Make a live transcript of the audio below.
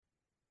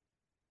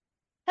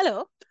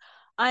Hello,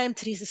 I am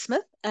Teresa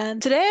Smith,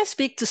 and today I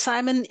speak to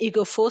Simon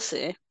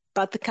Igofose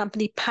about the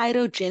company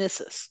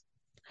Pyrogenesis.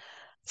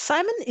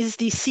 Simon is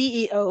the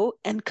CEO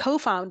and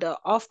co-founder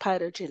of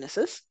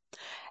Pyrogenesis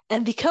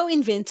and the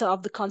co-inventor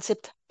of the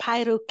concept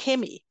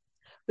pyrochemy,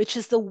 which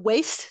is the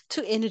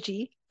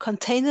waste-to-energy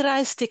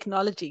containerized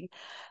technology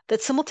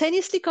that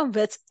simultaneously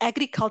converts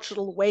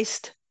agricultural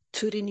waste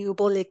to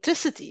renewable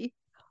electricity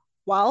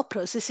while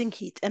processing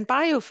heat and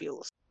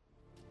biofuels.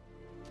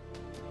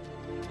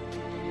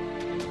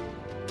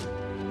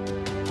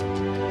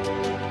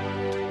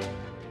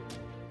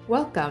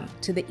 Welcome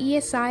to the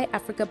ESI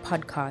Africa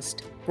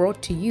podcast,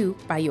 brought to you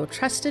by your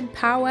trusted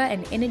power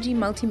and energy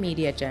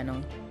multimedia journal.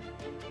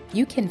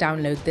 You can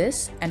download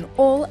this and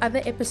all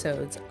other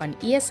episodes on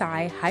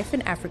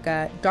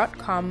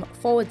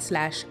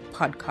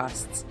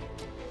esi-africa.com/podcasts.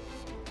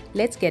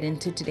 Let's get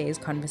into today's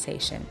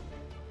conversation.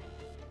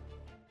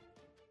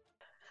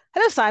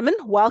 Hello, Simon.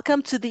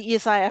 Welcome to the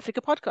ESI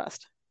Africa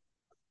podcast.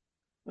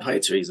 Hi,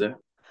 Teresa.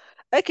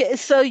 Okay,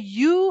 so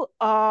you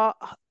are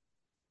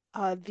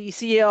the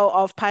CEO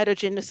of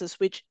Pyrogenesis,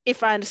 which,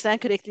 if I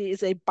understand correctly,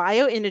 is a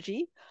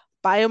bioenergy,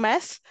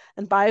 biomass,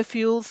 and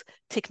biofuels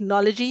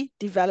technology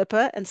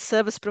developer and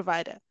service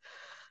provider.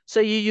 So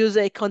you use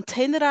a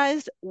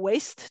containerized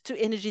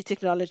waste-to-energy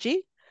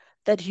technology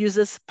that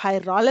uses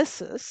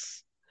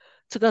pyrolysis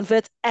to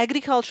convert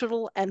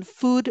agricultural and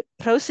food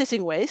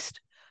processing waste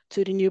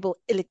to renewable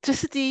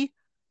electricity,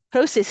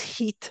 process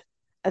heat,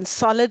 and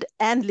solid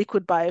and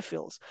liquid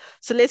biofuels.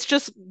 So let's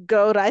just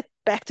go right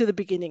back to the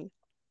beginning.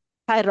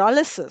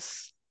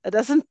 Pyrolysis, it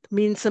doesn't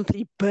mean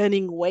simply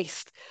burning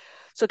waste.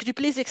 So could you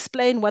please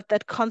explain what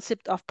that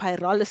concept of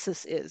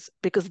pyrolysis is?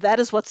 Because that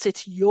is what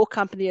sets your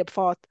company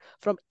apart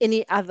from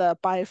any other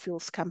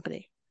biofuels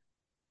company.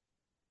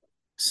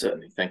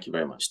 Certainly. Thank you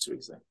very much,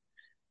 Teresa.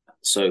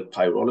 So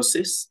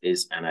pyrolysis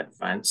is an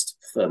advanced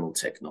thermal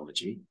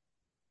technology.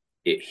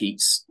 It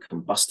heats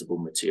combustible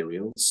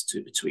materials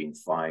to between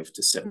 500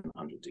 to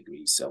 700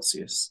 degrees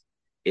Celsius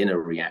in a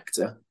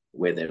reactor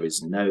where there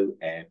is no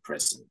air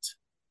present.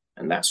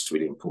 And that's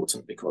really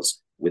important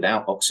because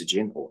without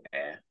oxygen or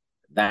air,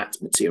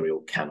 that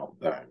material cannot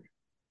burn.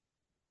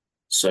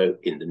 So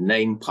in the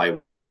name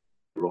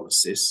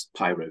pyrolysis,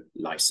 pyro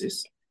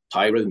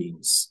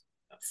means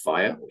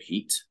fire or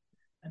heat,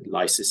 and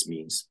lysis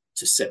means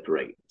to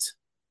separate.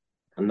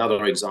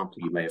 Another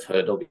example you may have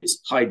heard of is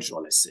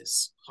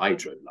hydrolysis,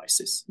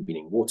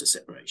 meaning water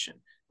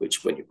separation,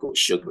 which when you put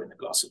sugar in a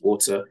glass of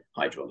water,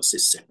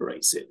 hydrolysis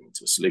separates it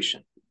into a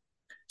solution.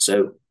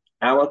 So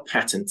our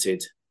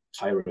patented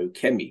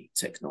pyrochemy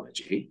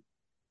technology,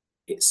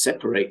 it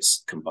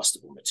separates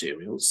combustible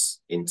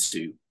materials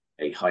into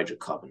a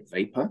hydrocarbon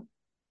vapor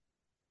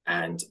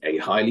and a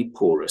highly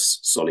porous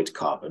solid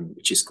carbon,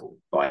 which is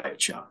called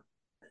biochar.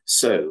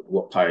 So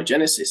what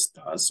Pyrogenesis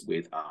does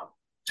with our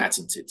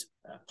patented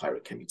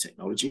pyrochemy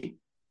technology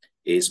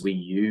is we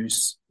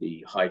use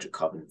the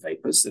hydrocarbon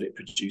vapors that it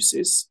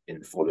produces in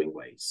the following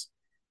ways.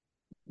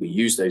 We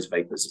use those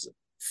vapors as a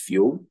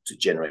fuel to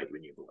generate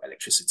renewable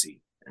electricity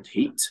and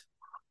heat.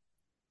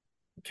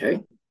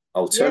 Okay.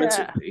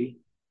 Alternatively,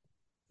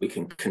 we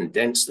can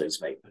condense those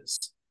vapors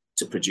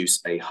to produce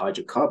a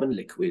hydrocarbon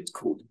liquid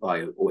called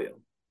bio-oil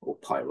or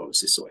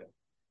pyrolysis oil,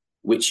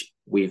 which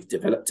we've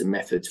developed a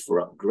method for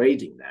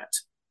upgrading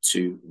that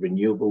to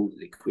renewable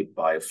liquid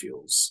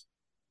biofuels.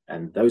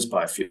 And those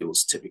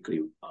biofuels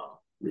typically are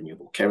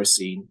renewable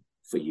kerosene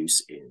for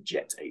use in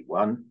Jet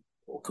A1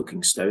 or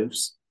cooking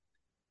stoves,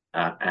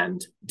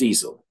 and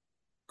diesel,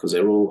 because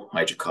they're all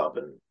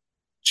hydrocarbon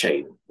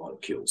chain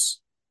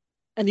molecules.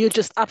 And you're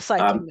just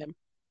upcycling them.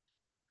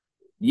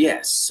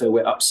 Yes, so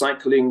we're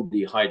upcycling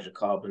the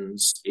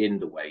hydrocarbons in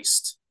the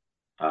waste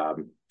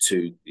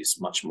to these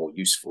much more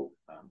useful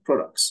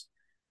products.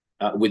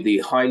 With the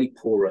highly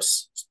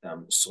porous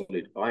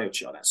solid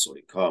biochar, that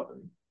solid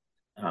carbon,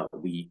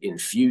 we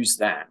infuse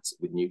that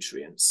with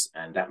nutrients,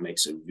 and that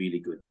makes a really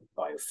good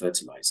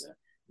biofertilizer,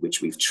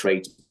 which we've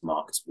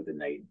trademarked with the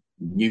name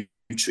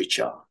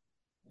Nutrichar.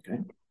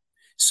 Okay,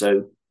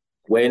 so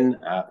when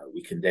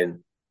we can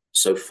then,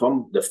 so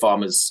from the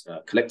farmers,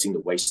 collecting the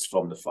waste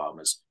from the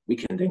farmers, we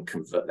can then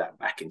convert that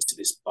back into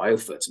this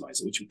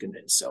biofertilizer, which we can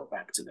then sell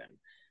back to them.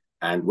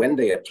 And when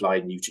they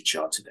apply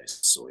Nutrichar to their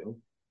soil,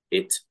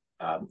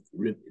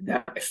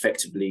 that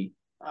effectively,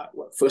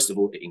 well, first of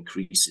all, it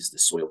increases the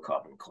soil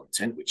carbon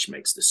content, which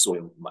makes the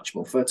soil much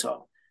more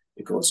fertile,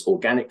 because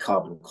organic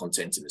carbon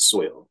content in the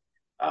soil,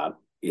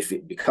 if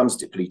it becomes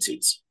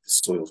depleted, the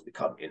soils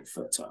become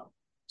infertile.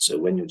 So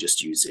when you're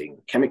just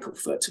using chemical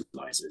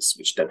fertilizers,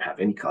 which don't have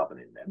any carbon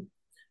in them,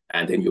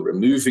 and then you're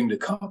removing the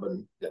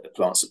carbon that the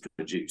plants have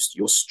produced,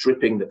 you're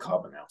stripping the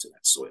carbon out of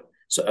that soil.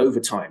 So over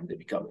time, they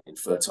become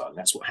infertile. And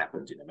that's what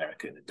happened in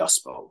America in the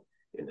Dust Bowl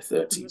in the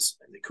 30s,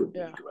 and they couldn't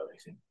really grow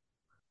anything.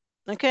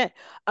 Okay.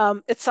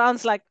 It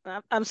sounds like,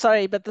 I'm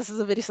sorry, but this is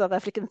a very South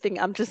African thing.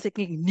 I'm just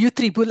thinking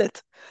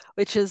NutriBullet,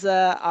 which is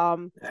a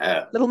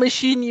little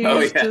machine you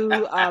use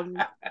to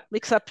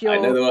mix up your... I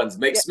know the ones,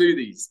 make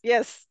smoothies.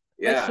 Yes.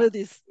 Make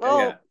smoothies.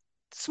 Oh,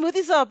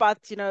 smoothies are about,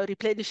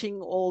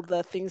 replenishing all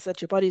the things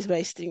that your body's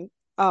missing.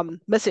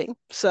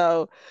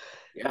 So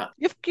Yeah.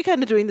 you're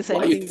kind of doing the same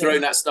Why are you thing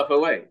throwing there. that stuff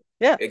away?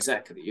 Yeah.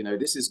 Exactly.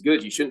 This is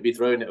good. You shouldn't be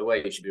throwing it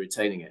away. You should be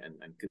retaining it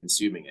and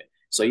consuming it.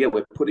 So yeah,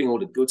 we're putting all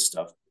the good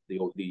stuff,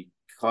 the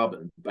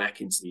carbon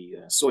back into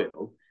the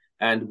soil.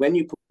 And when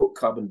you put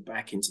carbon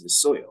back into the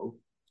soil,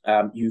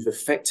 you've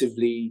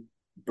effectively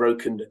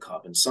broken the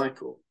carbon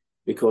cycle,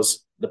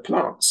 because the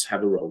plants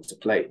have a role to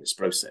play in this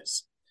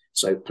process.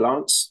 So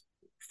plants,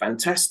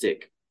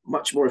 fantastic,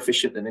 much more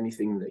efficient than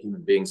anything that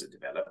human beings have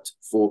developed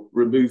for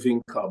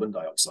removing carbon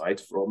dioxide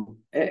from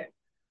air.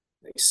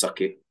 They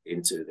suck it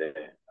into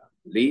their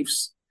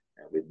leaves,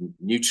 with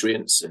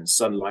nutrients and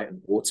sunlight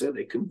and water.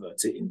 They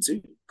convert it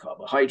into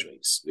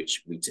carbohydrates,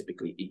 which we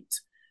typically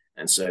eat.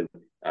 And so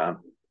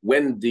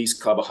when these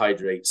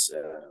carbohydrates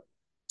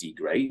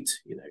degrade,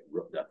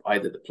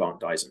 either the plant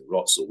dies and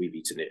rots, or we've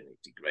eaten it and it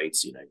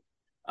degrades,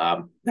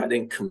 that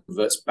then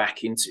converts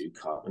back into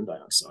carbon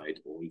dioxide,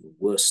 or even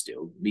worse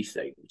still,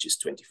 methane, which is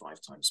 25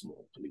 times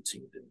more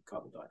polluting than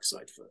carbon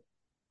dioxide for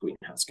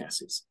greenhouse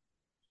gases.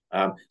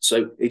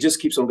 So it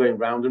just keeps on going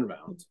round and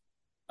round.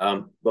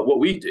 But what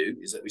we do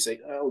is that we say,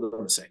 hold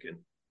on a second,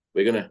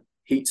 we're going to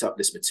heat up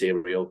this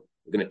material,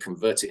 we're going to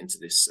convert it into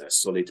this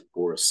solid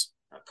porous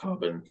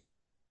carbon,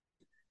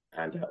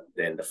 and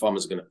then the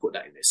farmers are going to put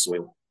that in their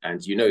soil. And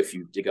if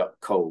you dig up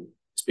coal,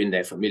 it's been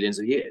there for millions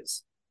of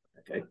years.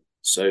 Okay,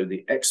 so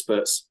the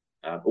experts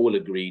all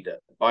agree that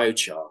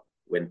biochar,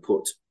 when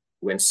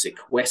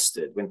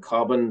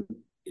carbon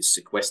is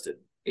sequestered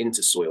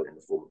into soil in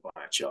the form of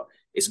biochar,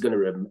 it's going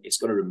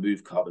to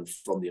remove carbon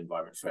from the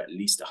environment for at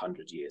least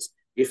 100 years,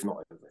 if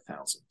not over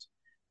 1,000.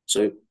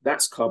 So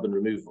that's carbon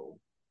removal.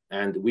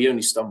 And we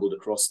only stumbled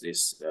across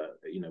this,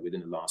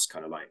 within the last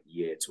kind of like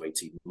year to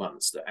 18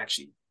 months, that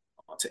actually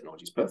our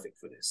technology is perfect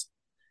for this.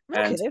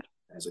 Okay. And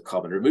as a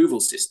carbon removal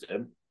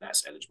system,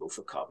 that's eligible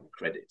for carbon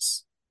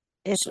credits.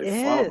 So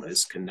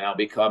farmers can now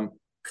become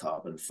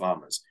carbon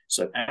farmers.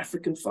 So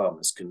African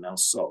farmers can now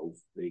solve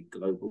the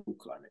global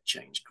climate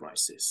change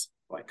crisis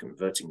by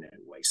converting their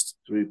waste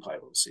through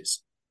pyrolysis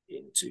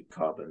into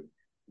carbon,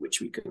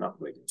 which we can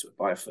upgrade into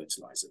a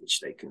biofertilizer, which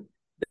they can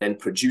then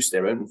produce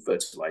their own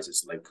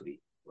fertilizers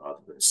locally,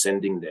 rather than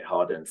sending their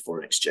hard-earned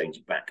foreign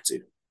exchange back to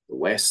the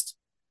West.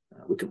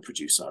 We can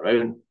produce our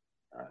own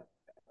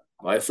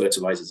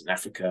biofertilizers in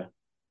Africa,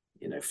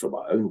 from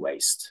our own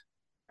waste,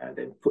 and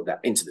then put that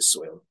into the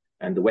soil.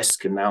 And the West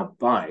can now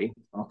buy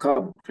our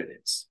carbon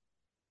credits.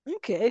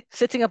 Okay,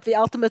 setting up the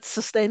ultimate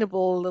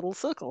sustainable little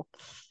circle.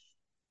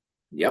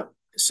 Yep,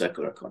 the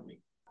circular economy.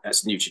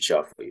 That's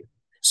Nutrichart for you.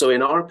 So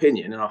in our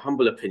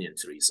humble opinion,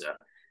 Teresa,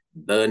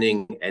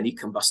 burning any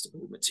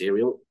combustible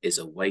material is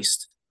a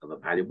waste of a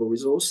valuable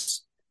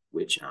resource,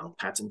 which our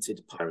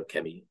patented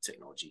pyrochemy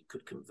technology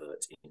could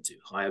convert into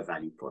higher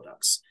value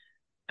products,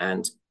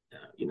 and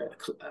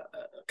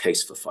a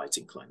case for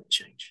fighting climate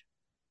change.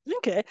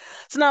 Okay,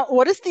 so now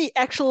what is the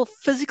actual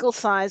physical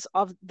size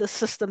of the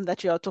system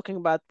that you are talking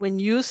about? When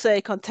you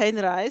say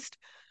containerized,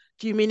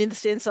 do you mean in the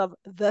sense of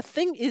the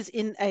thing is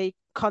in a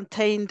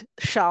contained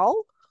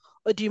shell,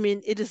 or do you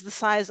mean it is the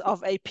size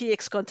of a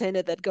PX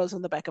container that goes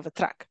on the back of a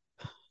truck?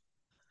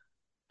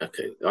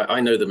 Okay,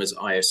 I know them as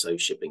ISO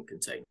shipping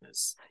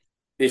containers.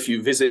 If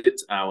you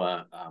visit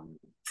our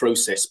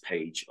process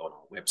page on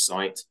our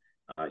website,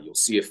 you'll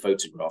see a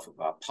photograph of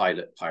our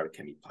pilot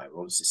pyrochemy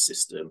pyrolysis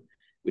system,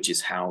 which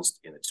is housed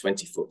in a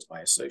 20-foot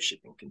ISO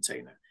shipping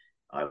container.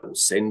 I will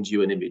send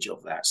you an image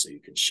of that so you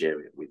can share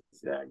it with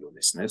your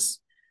listeners,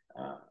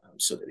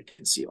 so that they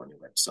can see it on your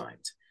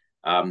website.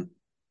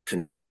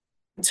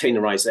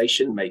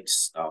 Containerization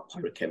makes our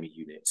pyrochemy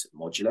unit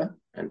modular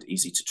and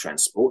easy to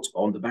transport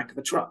on the back of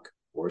a truck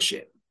or a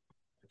ship.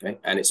 Okay,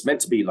 and it's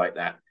meant to be like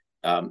that.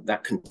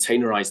 That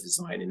containerized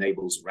design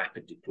enables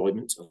rapid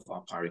deployment of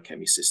our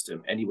pyrochemy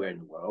system anywhere in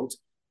the world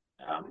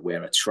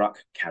where a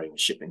truck carrying a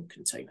shipping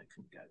container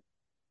can go.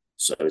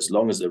 So as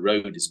long as the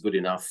road is good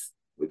enough,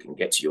 we can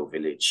get to your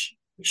village.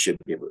 We should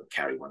be able to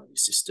carry one of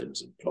these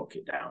systems and plonk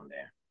it down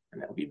there, and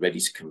that will be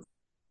ready to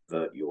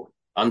convert your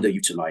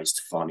underutilized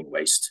farming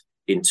waste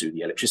into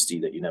the electricity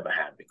that you never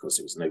had because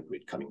there was no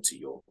grid coming to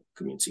your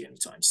community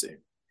anytime soon.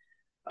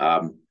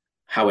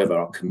 However,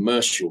 our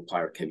commercial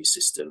pyrochemy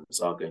systems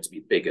are going to be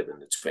bigger than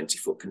the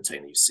 20-foot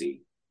container you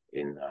see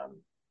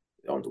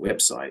on the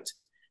website,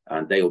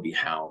 and they will be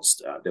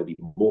housed. They'll be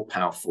more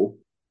powerful,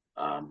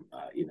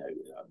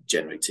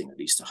 generating at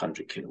least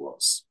 100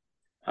 kilowatts,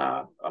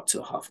 up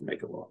to 0.5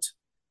 megawatt,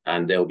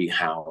 and they'll be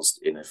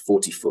housed in a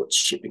 40-foot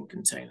shipping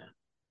container.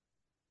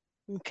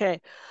 Okay,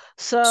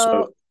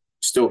 so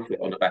still fit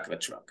on the back of a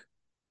truck.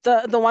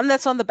 The one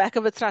that's on the back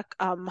of a truck,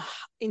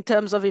 in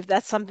terms of if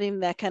that's something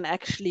that can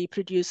actually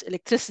produce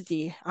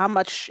electricity, how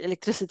much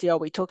electricity are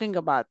we talking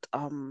about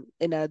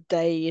in a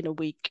day, in a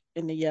week,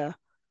 in a year?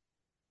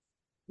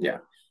 Yeah,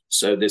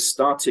 so the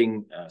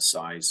starting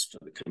size for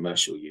the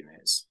commercial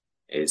units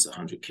is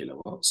 100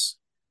 kilowatts.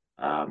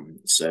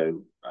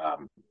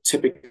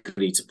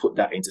 Typically, to put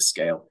that into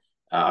scale,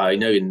 I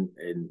know in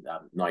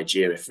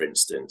Nigeria, for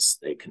instance,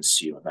 they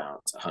consume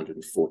about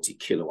 140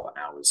 kilowatt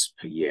hours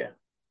per year,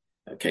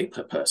 okay,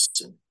 per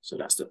person. So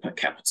that's the per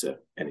capita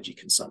energy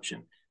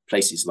consumption.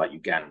 Places like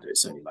Uganda,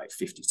 it's only like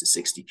 50 to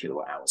 60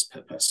 kilowatt hours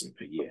per person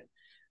per year.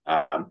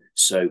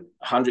 So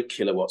 100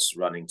 kilowatts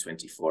running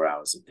 24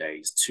 hours a day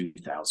is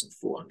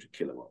 2,400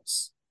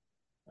 kilowatts.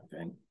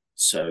 Okay,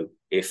 so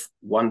if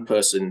one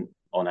person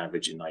on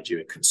average in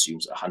Nigeria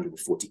consumes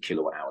 140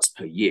 kilowatt hours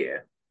per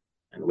year,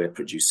 and we're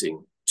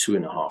producing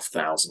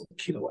 2,500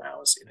 kilowatt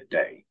hours in a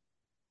day,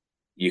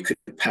 you could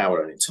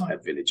power an entire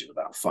village of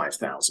about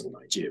 5,000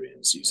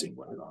 Nigerians using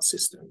one of our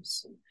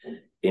systems.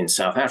 In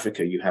South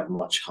Africa, you have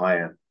much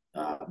higher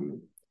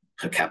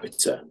per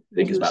capita. I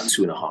think it's about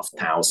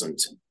 2,500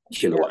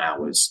 kilowatt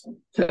hours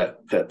per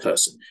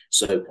person.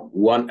 So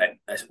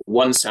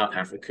one South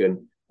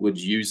African would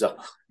use up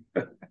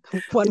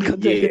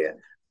one year.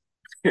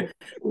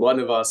 One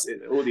of us,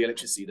 all the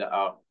electricity that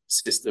our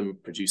system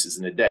produces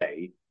in a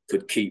day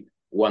could keep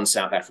one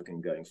South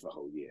African going for a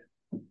whole year.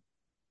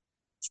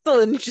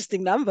 Still an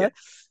interesting number. Yeah.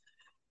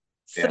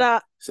 So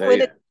now,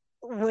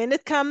 when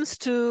it comes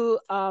to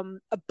a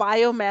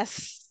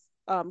biomass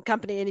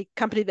company, any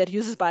company that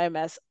uses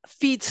biomass,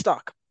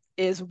 feedstock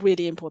is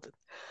really important.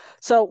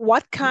 So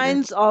what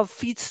kinds of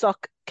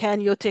feedstock can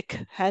your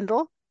tech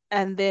handle?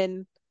 And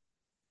then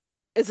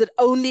is it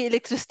only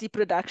electricity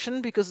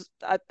production? Because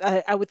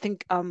I would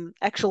think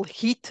actual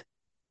heat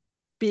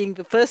being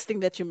the first thing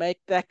that you make,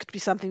 that could be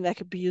something that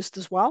could be used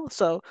as well.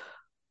 So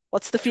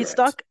what's the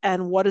feedstock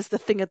and what is the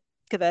thing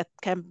that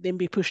can then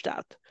be pushed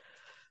out?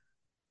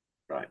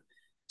 Right.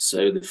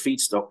 So the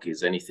feedstock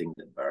is anything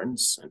that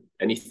burns, and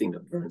anything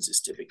that burns is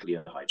typically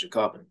a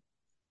hydrocarbon.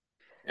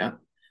 Yeah.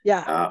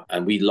 Yeah.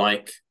 And we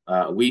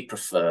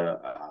prefer,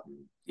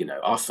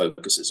 our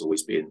focus has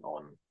always been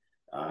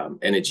on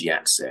energy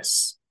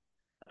access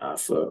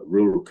for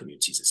rural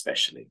communities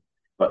especially,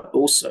 but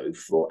also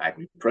for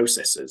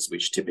agri-processors,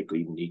 which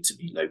typically need to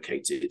be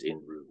located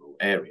in rural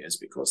areas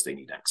because they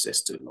need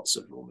access to lots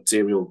of raw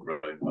material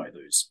grown by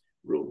those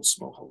rural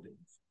smallholding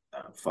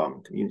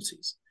farming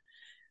communities.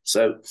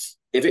 So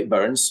if it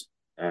burns,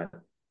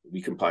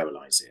 we can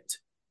pyrolyze it.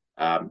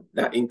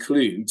 That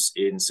includes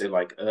in, say,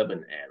 like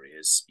urban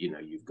areas,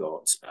 you've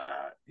got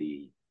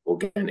the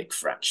organic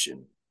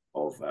fraction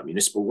of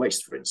municipal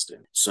waste, for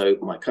instance. So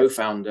my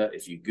co-founder,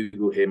 if you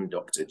Google him,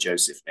 Dr.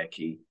 Joseph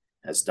Eki,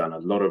 has done a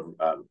lot of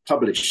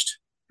published,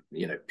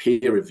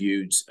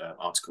 peer-reviewed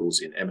articles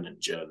in eminent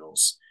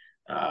journals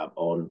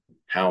on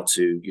how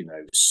to,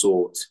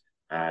 sort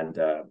and,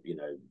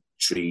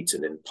 treat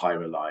and then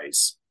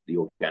pyrolyze the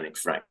organic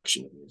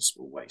fraction of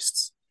municipal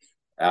wastes.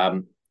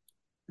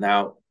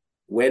 Now,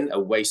 when a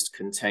waste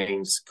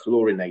contains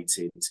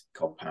chlorinated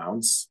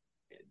compounds,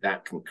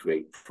 that can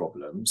create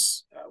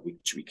problems,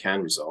 which we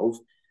can resolve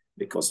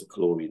because the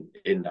chlorine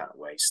in that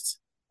waste,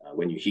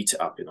 when you heat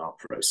it up in our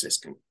process,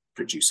 can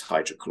produce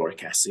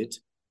hydrochloric acid,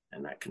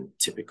 and that can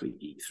typically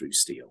eat through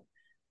steel.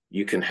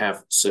 You can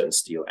have certain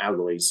steel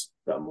alloys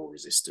that are more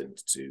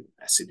resistant to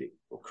acidic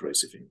or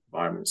corrosive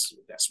environments.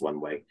 That's one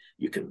way.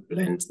 You can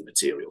blend the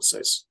material so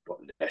it's got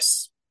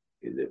less,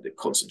 the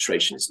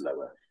concentration is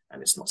lower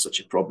and it's not such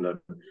a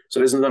problem. So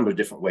there's a number of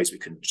different ways we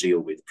can deal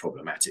with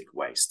problematic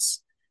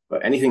wastes.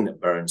 But anything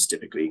that burns,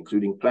 typically,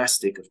 including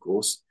plastic, of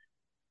course,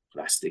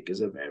 plastic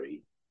is a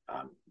very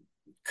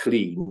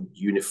clean,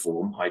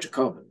 uniform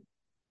hydrocarbon.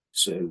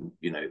 So,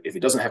 if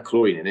it doesn't have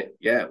chlorine in it,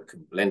 we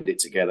can blend it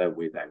together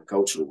with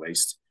agricultural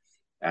waste.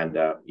 And,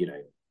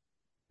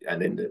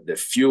 and then the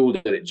fuel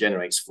that it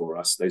generates for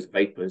us, those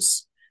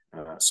vapors.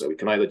 So we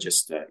can either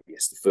just, the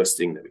first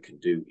thing that we can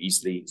do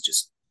easily is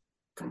just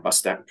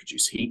combust that and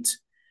produce heat.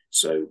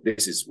 So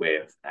this is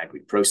where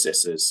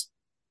agri-processors,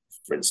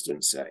 for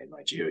instance, in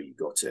Nigeria, you've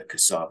got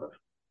cassava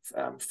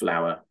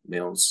flour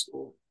mills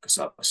or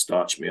cassava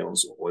starch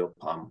mills or oil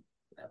palm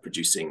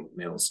producing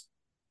mills.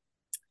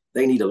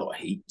 They need a lot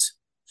of heat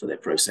for their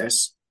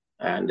process,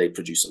 and they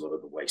produce a lot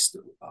of the waste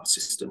that our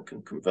system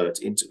can convert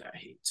into that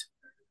heat.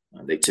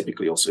 And they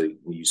typically also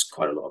use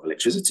quite a lot of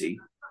electricity.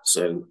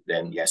 So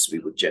then, yes, we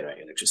would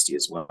generate electricity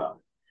as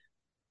well.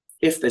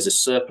 If there's a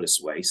surplus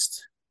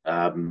waste,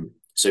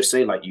 so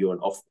say like you're an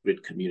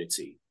off-grid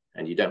community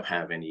and you don't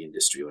have any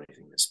industry or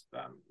anything that's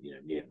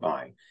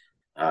nearby,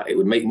 it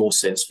would make more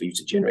sense for you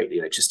to generate the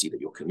electricity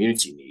that your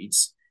community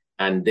needs,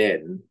 and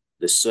then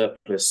the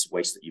surplus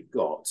waste that you've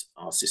got,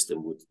 our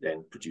system would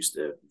then produce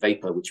the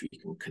vapor, which we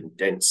can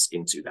condense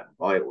into that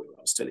bio-oil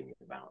I was telling you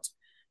about,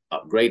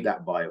 upgrade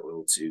that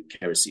bio-oil to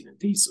kerosene and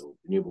diesel,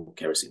 renewable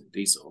kerosene and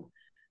diesel,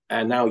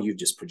 and now you've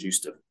just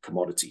produced a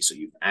commodity, so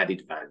you've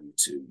added value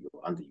to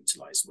your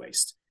underutilized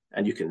waste,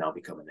 and you can now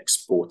become an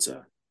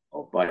exporter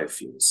of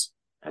biofuels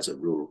as a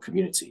rural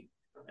community.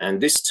 And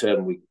this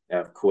term we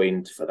have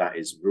coined for that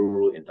is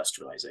rural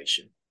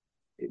industrialization.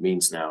 It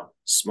means now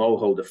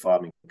smallholder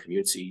farming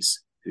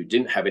communities who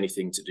didn't have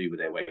anything to do with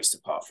their waste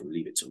apart from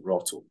leave it to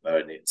rot or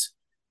burn it,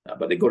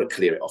 but they've got to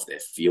clear it off their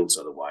fields,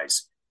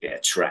 otherwise it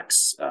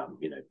attracts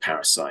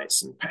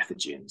parasites and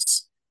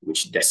pathogens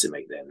which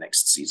decimate their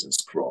next season's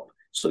crop.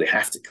 So they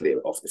have to clear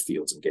it off the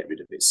fields and get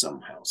rid of it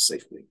somehow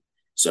safely.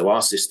 So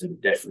our system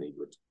definitely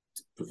would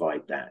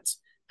provide that.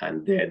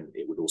 And then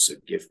it would also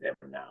give them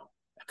now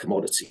a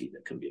commodity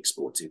that can be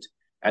exported.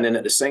 And then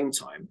at the same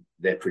time,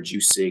 they're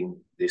producing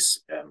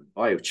this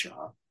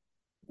biochar,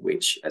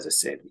 which, as I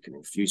said, we can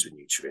infuse with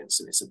nutrients,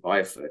 and it's a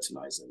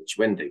biofertilizer, which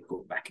when they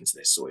put back into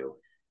their soil,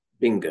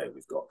 bingo,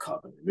 we've got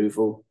carbon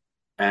removal.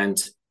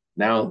 And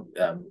now,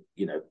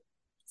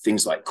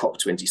 things like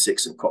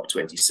COP26 and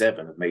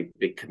COP27 have made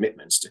big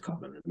commitments to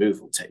carbon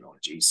removal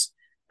technologies.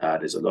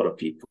 There's a lot of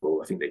people,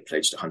 I think they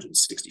pledged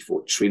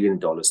 $164 trillion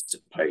to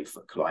pay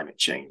for climate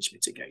change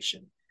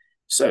mitigation.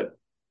 So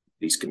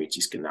these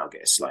communities can now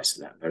get a slice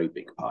of that very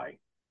big pie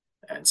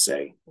and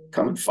say,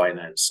 come and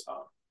finance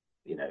our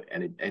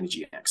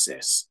energy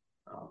access,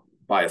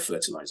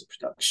 biofertilizer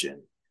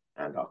production,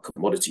 and our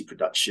commodity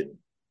production,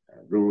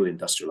 rural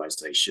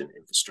industrialization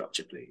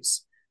infrastructure,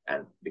 please.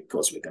 And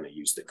because we're going to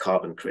use the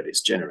carbon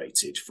credits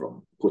generated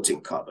from putting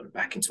carbon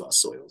back into our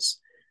soils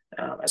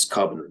as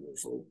carbon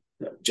removal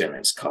that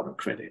generates carbon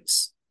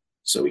credits.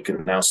 So we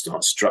can now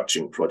start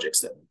structuring projects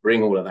that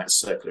bring all of that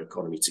circular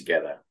economy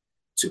together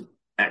to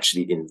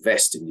actually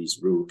invest in these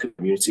rural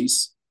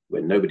communities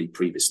where nobody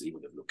previously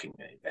would have looking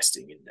at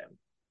investing in them.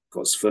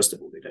 Because first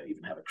of all, they don't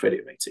even have a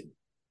credit rating.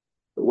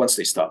 But once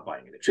they start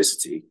buying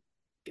electricity,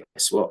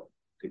 guess what?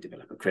 They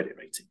develop a credit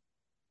rating.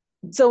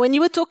 So when you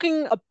were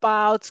talking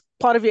about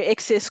part of your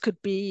excess could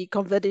be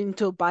converted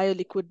into a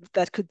bioliquid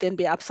that could then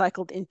be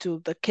upcycled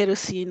into the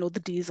kerosene or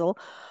the diesel,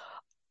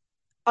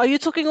 are you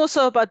talking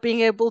also about being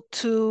able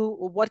to,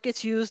 what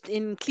gets used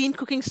in clean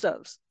cooking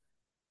stoves?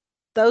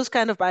 Those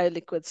kind of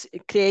bioliquids,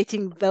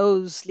 creating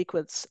those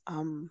liquids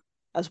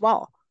as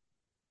well?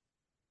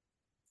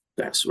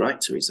 That's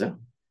right, Teresa.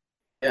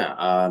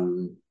 Yeah,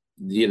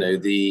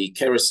 the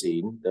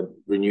kerosene, the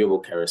renewable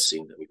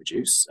kerosene that we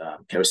produce,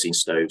 kerosene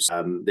stoves,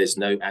 there's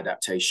no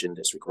adaptation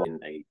that's required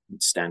in a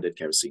standard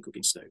kerosene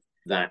cooking stove.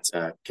 That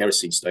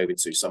kerosene stove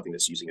into something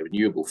that's using a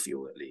renewable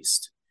fuel at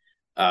least.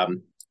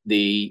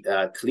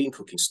 The clean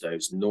cooking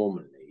stoves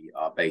normally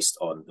are based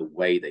on the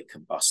way they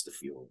combust the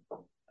fuel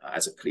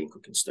as a clean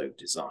cooking stove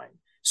design.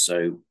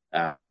 So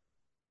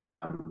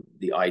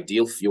the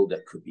ideal fuel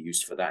that could be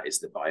used for that is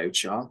the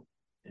biochar,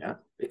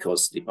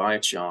 because the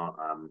biochar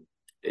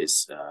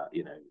is,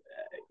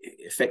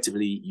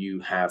 effectively you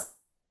have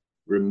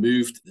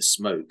removed the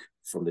smoke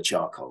from the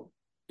charcoal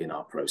in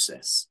our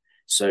process.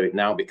 So it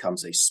now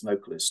becomes a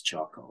smokeless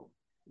charcoal,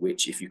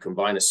 which if you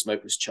combine a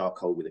smokeless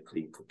charcoal with a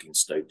clean cooking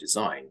stove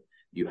design,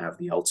 you have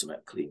the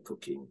ultimate clean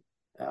cooking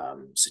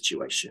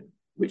situation,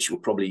 which will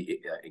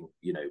probably,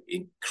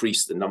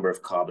 increase the number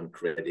of carbon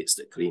credits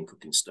that clean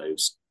cooking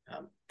stoves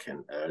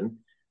can earn,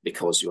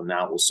 because you're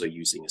now also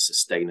using a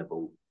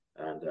sustainable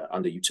and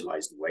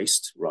underutilized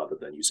waste rather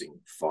than using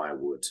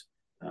firewood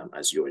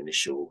as your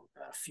initial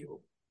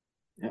fuel.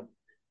 Yeah.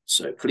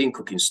 So clean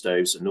cooking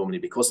stoves are normally,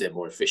 because they're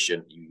more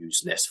efficient, you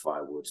use less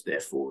firewood,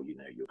 therefore,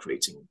 you're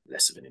creating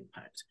less of an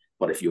impact.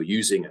 But if you're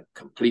using a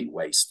complete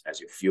waste as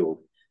your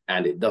fuel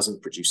and it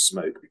doesn't produce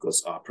smoke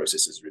because our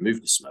processes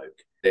remove the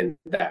smoke, then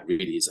that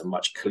really is a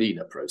much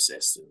cleaner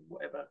process than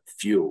whatever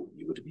fuel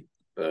you would be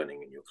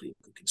burning in your clean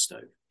cooking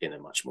stove in a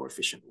much more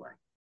efficient way.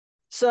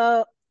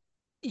 So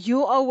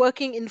you are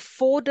working in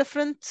 4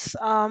 different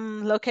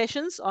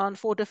locations on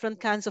 4 different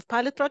kinds of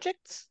pilot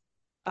projects.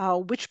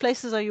 Which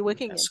places are you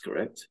working in? That's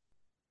correct.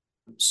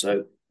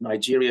 So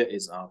Nigeria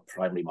is our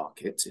primary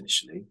market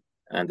initially.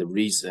 And the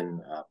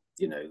reason,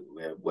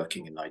 we're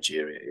working in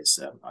Nigeria is,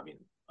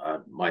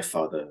 my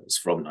father is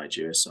from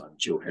Nigeria, so I'm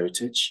dual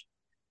heritage.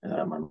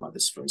 My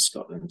mother's from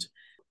Scotland.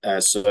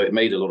 So it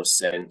made a lot of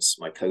sense.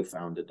 My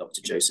co-founder,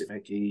 Dr. Joseph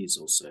Eki, is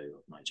also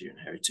of Nigerian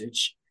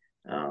heritage.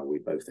 We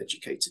both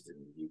educated in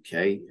the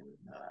UK, in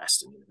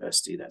Aston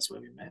University. That's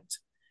where we met.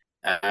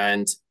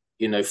 And,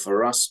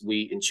 for us,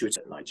 we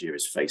intuited Nigeria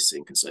is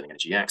facing concerning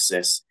energy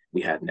access.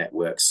 We had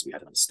networks, we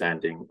had an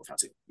understanding of how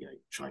to,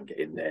 try and get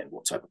in there and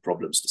what type of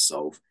problems to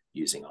solve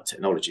using our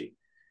technology.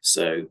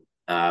 So,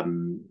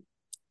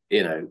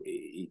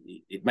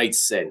 it made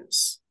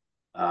sense.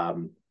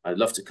 I'd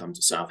love to come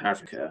to South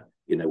Africa,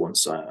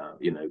 once,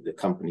 the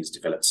company's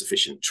developed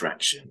sufficient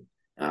traction,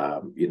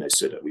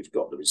 so that we've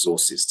got the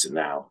resources to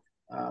now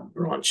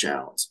branch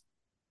out.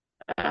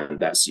 And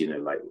that's,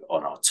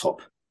 on our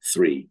top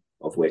 3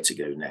 of where to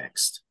go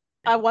next.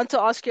 I want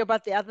to ask you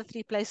about the other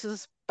 3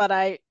 places, but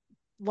I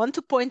want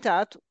to point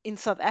out in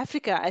South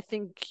Africa, I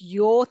think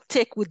your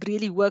tech would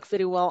really work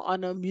very well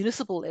on a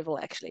municipal level,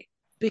 actually,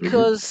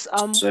 because...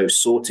 So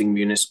sorting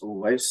municipal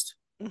waste?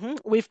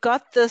 We've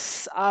got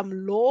this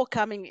law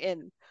coming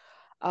in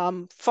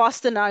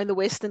faster now in the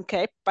Western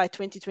Cape by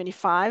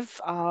 2025,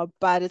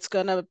 but it's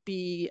going to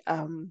be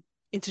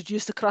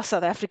introduced across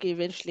South Africa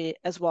eventually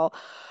as well.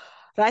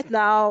 Right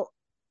now,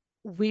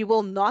 we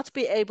will not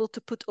be able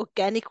to put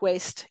organic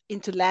waste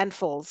into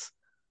landfills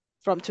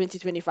from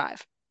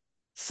 2025.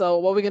 So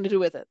what are we going to do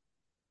with it?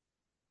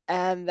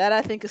 And that,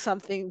 I think, is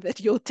something that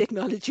your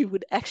technology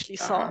would actually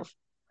solve.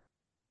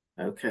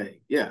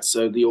 Okay, yeah.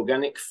 So the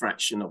organic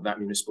fraction of that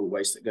municipal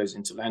waste that goes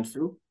into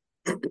landfill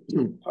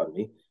pardon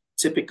me,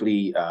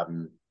 typically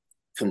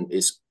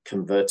is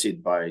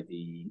converted by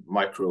the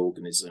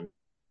microorganism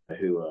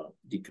who are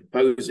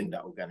decomposing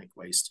that organic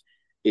waste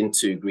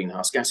into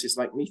greenhouse gases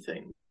like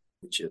methane,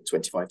 which are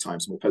 25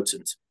 times more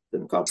potent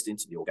than carbon,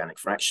 into the organic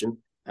fraction,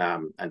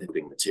 and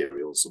building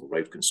materials or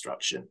road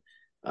construction.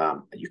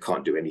 You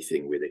can't do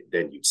anything with it,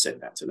 then you'd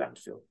send that to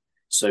landfill.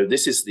 So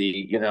this is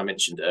the, I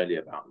mentioned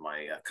earlier about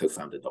my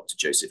co-founder, Dr.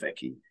 Joseph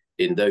Ecke.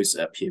 In those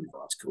peer-reviewed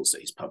articles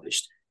that he's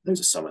published, those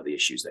are some of the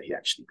issues that he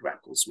actually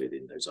grapples with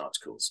in those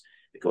articles,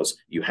 because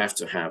you have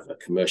to have a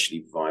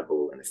commercially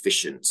viable and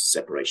efficient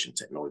separation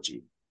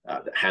technology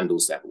that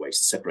handles that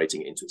waste,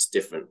 separating it into its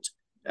different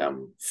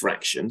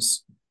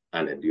fractions.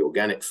 And then the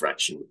organic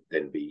fraction would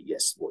then be,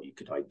 yes, what you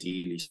could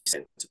ideally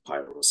send to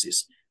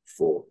pyrolysis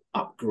for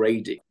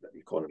upgrading that the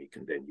economy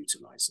can then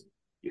utilize. And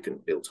you can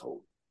build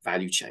whole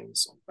value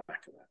chains on the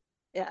back of that.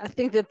 Yeah, I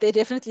think that there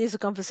definitely is a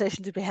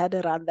conversation to be had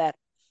around that.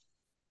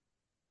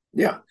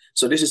 Yeah,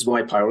 so this is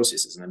why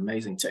pyrolysis is an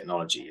amazing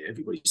technology.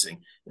 Everybody's saying,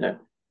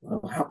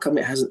 well, how come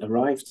it hasn't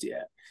arrived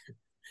yet?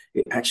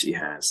 It actually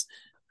has.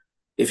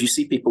 If you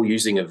see people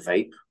using a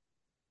vape,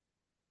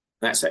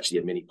 that's actually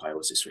a mini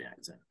pyrolysis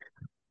reactor.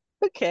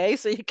 Okay,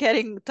 so you're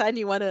carrying a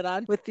tiny one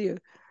around with you.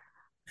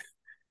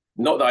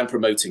 Not that I'm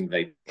promoting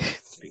vaping,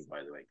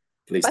 by the way.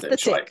 Please don't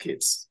try it,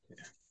 kids.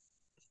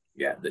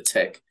 Yeah, the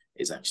tech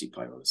is actually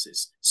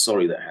pyrolysis.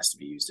 Sorry that it has to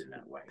be used in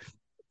that way.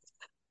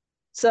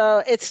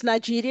 So it's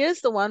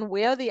Nigeria's the one.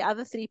 Where are the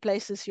other 3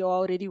 places you're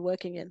already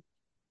working in?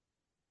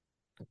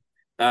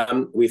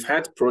 We've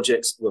had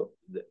projects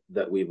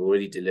that we've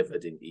already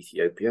delivered in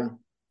Ethiopia,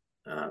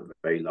 a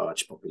very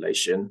large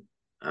population,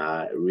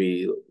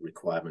 real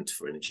requirement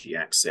for energy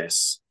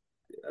access,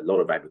 a lot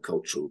of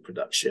agricultural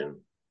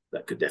production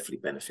that could definitely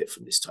benefit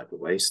from this type of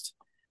waste.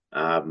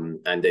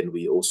 And then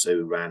we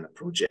also ran a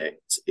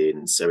project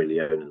in Sierra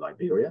Leone and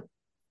Liberia.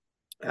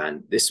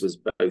 And this was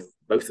both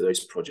of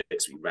those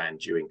projects we ran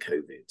during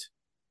COVID.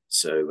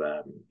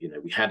 So,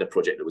 we had a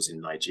project that was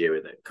in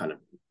Nigeria that kind of,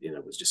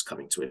 was just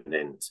coming to an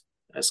end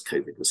as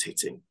COVID was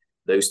hitting.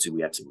 Those 2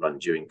 we had to run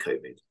during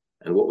COVID.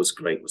 And what was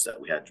great was that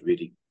we had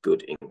really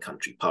good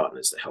in-country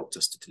partners that helped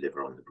us to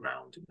deliver on the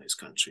ground in those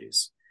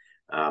countries.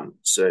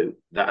 So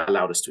that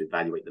allowed us to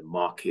evaluate the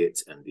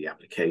market and the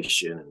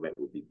application and where it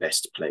would be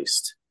best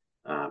placed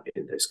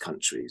in those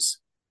countries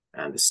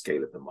and the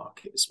scale of the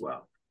market as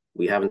well.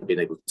 We haven't been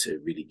able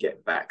to really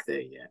get back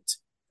there yet.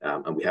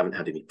 And we haven't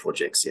had any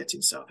projects yet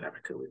in South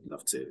Africa. We'd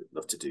love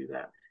to do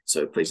that.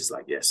 So places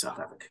like, South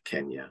Africa,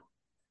 Kenya.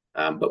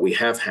 But we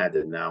have had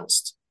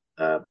announced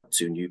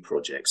 2 new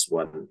projects,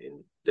 one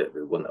in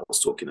the one that I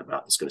was talking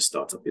about that's going to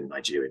start up in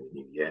Nigeria in the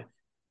new year,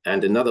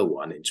 and another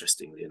one,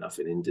 interestingly enough,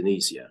 in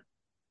Indonesia.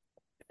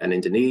 And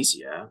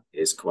Indonesia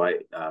is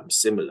quite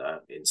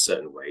similar in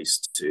certain ways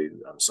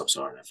to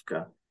sub-Saharan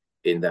Africa,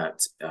 in that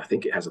I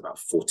think it has about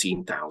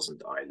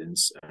 14,000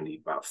 islands,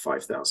 only about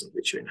 5,000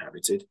 which are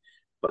inhabited.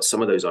 But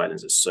some of those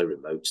islands are so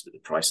remote that the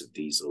price of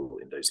diesel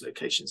in those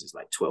locations is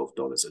like $12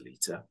 a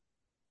litre.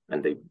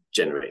 And they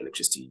generate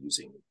electricity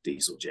using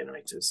diesel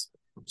generators.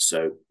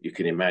 So you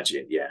can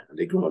imagine, and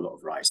they grow a lot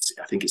of rice.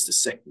 I think it's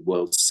the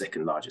world's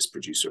second largest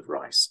producer of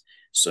rice.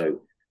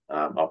 So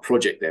our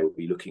project there will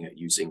be looking at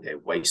using their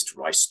waste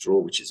rice straw,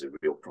 which is a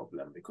real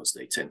problem because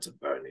they tend to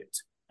burn it,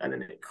 and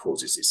then it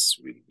causes this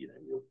really,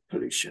 real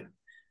pollution.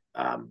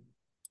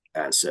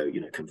 And so,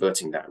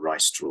 converting that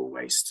rice straw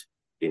waste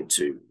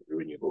into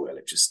renewable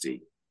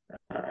electricity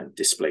and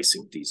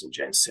displacing diesel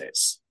gen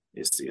sets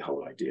is the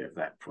whole idea of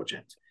that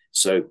project.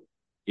 So,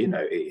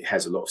 it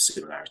has a lot of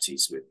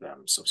similarities with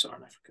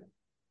sub-Saharan Africa.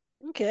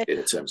 Okay.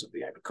 In terms of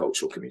the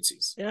agricultural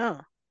communities.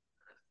 Yeah.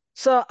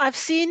 So I've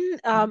seen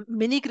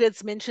mini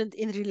grids mentioned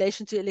in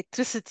relation to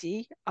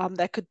electricity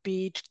that could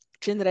be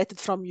generated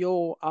from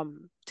your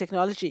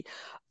technology.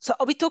 So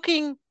are we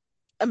talking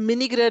a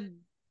mini grid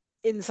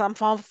in some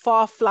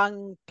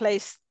far-flung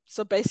place?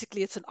 So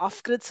basically it's an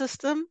off-grid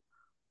system,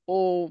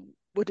 or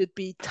would it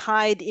be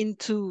tied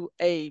into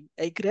a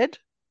grid?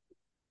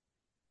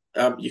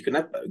 You can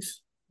have both,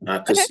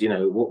 because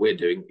what we're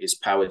doing is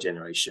power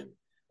generation.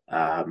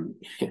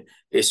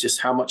 It's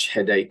just how much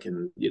headache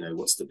and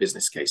what's the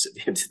business case at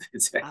the end of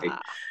the day.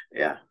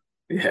 Yeah.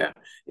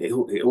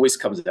 It always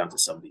comes down to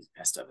somebody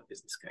has to have a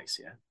business case.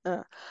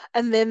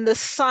 And then the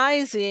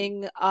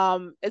sizing,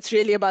 it's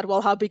really about,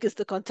 well, how big is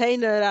the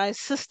containerized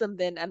system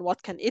then, and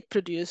what can it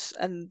produce,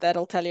 and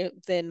that'll tell you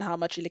then how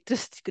much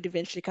electricity could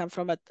eventually come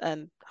from it,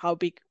 and how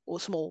big or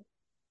small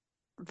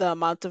the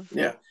amount of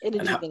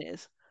energy then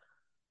is,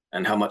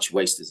 and how much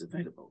waste is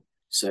available.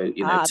 So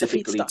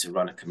typically to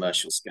run a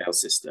commercial scale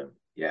system,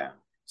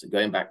 so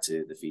going back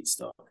to the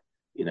feedstock,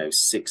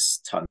 6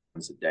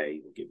 tons a day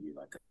will give you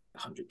like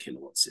 100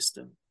 kilowatt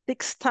system.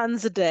 6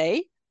 tons a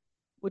day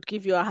would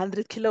give you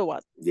 100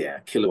 kilowatts.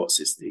 Kilowatts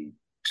is the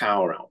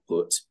power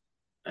output,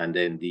 and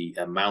then the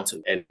amount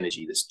of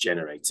energy that's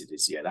generated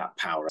is that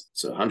power.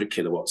 So 100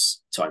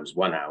 kilowatts times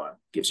 1 hour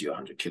gives you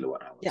 100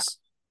 kilowatt hours.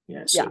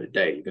 So a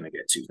day you're going to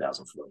get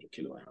 2,400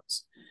 kilowatt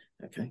hours.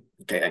 Okay.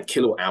 And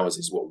kilowatt hours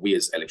is what we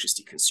as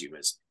electricity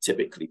consumers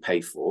typically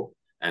pay for.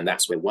 And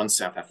that's where one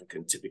South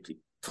African typically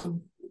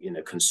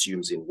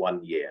consumes in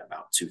 1 year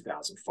about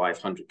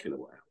 2,500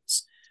 kilowatt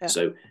hours. Yeah.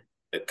 So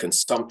the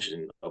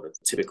consumption of a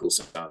typical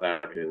South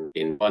African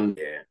in 1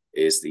 year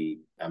is the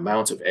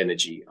amount of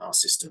energy our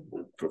system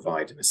will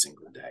provide in a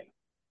single day.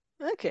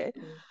 Okay.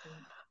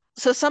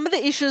 So some of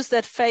the issues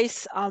that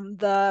face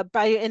the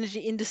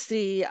bioenergy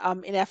industry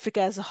in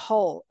Africa as a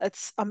whole,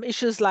 it's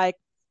issues like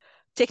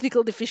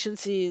technical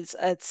deficiencies,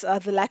 it's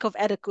the lack of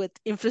adequate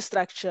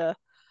infrastructure,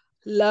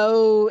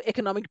 low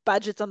economic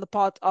budgets on the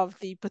part of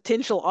the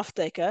potential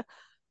off-taker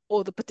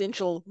or the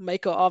potential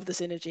maker of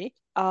this energy,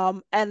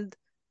 and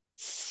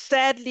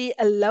sadly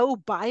a low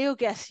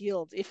biogas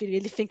yield if you're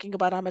really thinking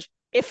about how much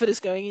effort is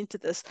going into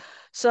this.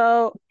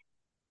 So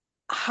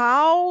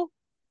how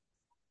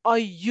are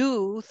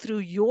you, through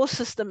your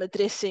system,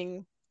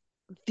 addressing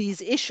these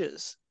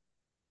issues?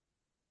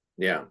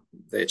 Yeah,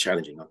 they're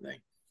challenging, aren't they?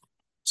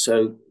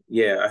 So,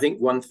 yeah, I think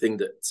one thing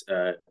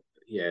that,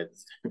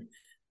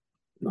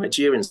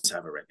 Nigerians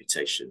have a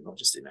reputation, not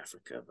just in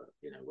Africa, but,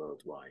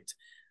 worldwide.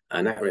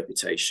 And that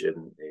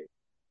reputation, it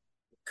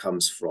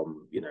comes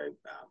from,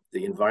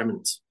 the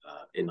environment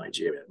in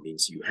Nigeria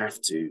means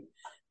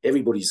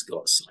everybody's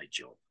got a side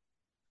job.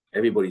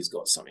 Everybody's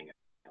got something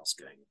else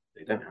going on.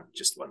 They don't have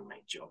just one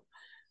main job.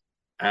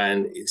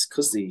 And it's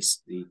because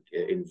the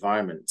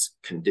environment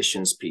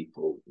conditions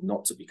people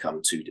not to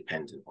become too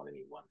dependent on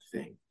any one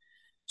thing.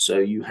 So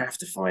you have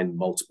to find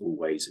multiple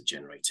ways of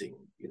generating,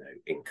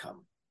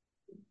 income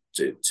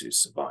to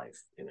survive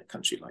in a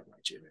country like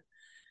Nigeria.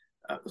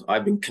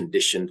 I've been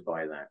conditioned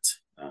by that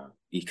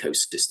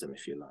ecosystem,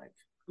 if you like,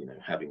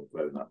 having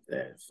grown up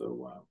there for a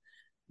while,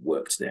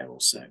 worked there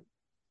also.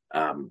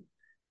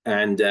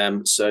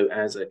 So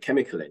as a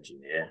chemical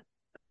engineer,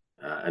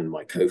 and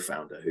my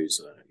co-founder,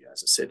 who's,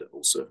 as I said,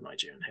 also of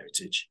Nigerian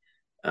heritage,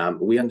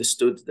 we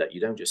understood that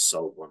you don't just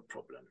solve one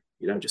problem.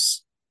 You don't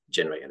just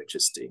generate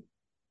electricity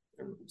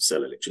and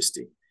sell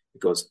electricity,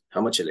 because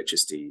how much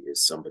electricity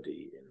is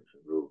somebody in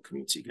a rural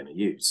community going to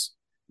use?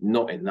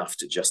 Not enough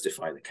to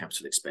justify the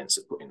capital expense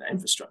of putting that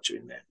infrastructure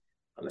in there,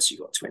 unless you've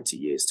got 20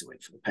 years to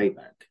wait for the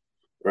payback.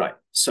 Right.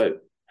 So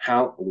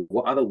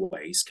what other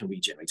ways can we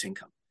generate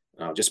income?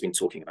 I've just been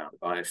talking about the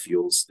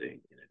biofuels, the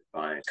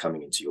bio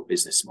coming into your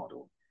business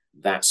model.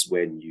 That's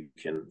when you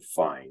can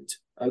find,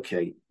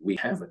 okay, we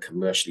have a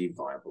commercially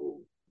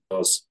viable,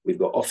 because we've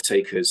got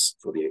off-takers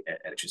for the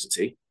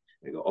electricity,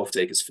 we've got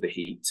off-takers for the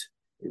heat,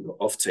 we've got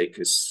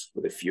off-takers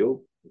for the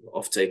fuel, we've got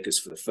off-takers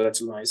for the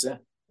fertilizer,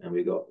 and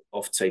we've got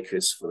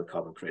off-takers for the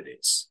carbon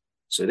credits.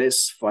 So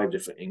there's 5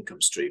 different income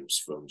streams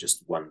from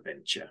just one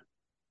venture.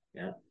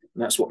 Yeah,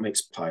 and that's what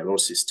makes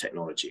pyrolysis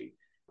technology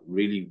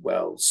really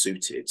well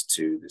suited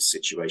to the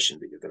situation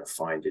that you're going to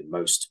find in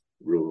most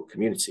rural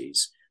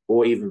communities,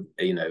 or even,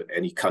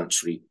 any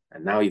country,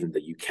 and now even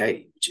the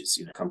UK, which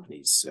is,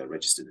 companies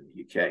registered in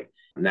the UK.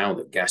 Now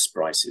that gas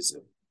prices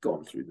have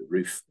gone through the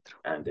roof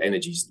and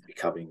energy is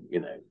becoming,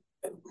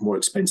 more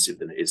expensive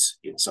than it is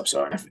in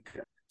sub-Saharan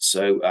Africa.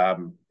 So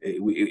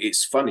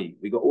it's funny,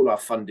 we got all our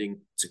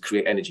funding to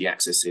create energy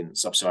access in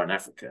sub-Saharan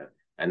Africa,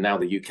 and now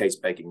the UK is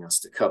begging us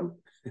to come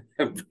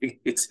and bring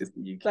it to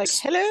the UK. Like,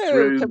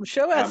 hello, come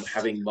show us.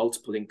 Having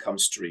multiple income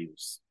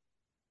streams.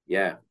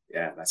 Yeah,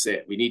 that's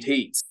it. We need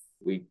heat.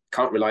 We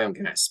can't rely on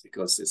gas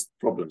because there's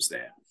problems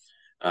there.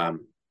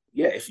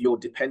 If you're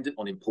dependent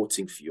on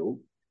importing fuel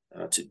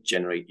to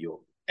generate your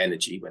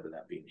energy, whether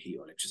that be in heat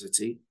or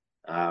electricity,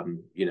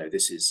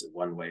 this is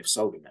one way of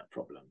solving that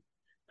problem.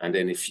 And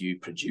then if you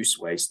produce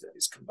waste that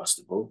is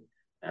combustible,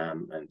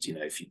 and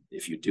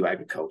if you do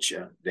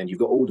agriculture, then you've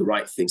got all the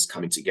right things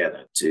coming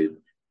together to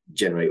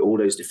generate all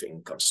those different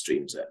income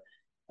streams that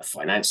a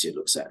financier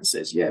looks at and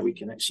says, yeah, we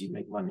can actually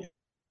make money.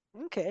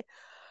 Okay.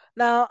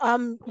 Now,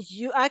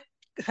 I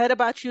heard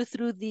about you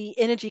through the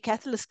Energy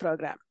Catalyst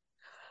program.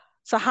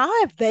 So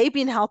how have they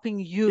been helping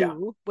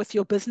you with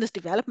your business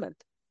development?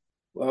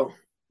 Well,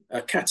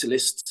 a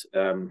catalyst,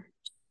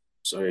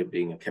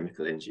 being a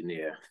chemical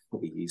engineer,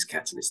 we use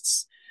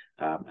catalysts.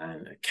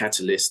 And a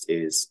catalyst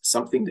is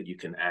something that you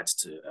can add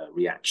to a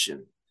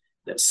reaction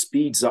that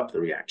speeds up the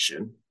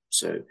reaction.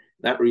 So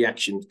that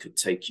reaction could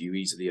take you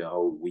easily a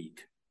whole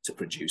week to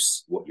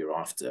produce what you're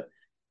after.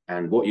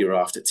 And what you're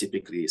after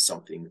typically is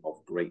something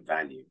of great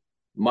value,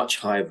 much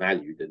higher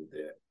value than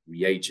the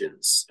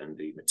reagents and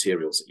the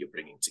materials that you're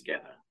bringing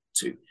together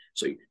too.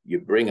 So you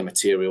bring a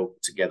material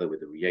together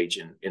with a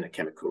reagent in a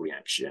chemical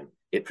reaction,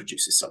 it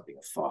produces something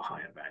of far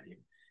higher value.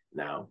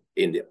 Now,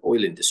 in the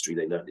oil industry,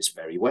 they learned this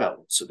very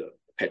well. So the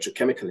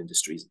petrochemical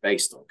industry is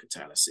based on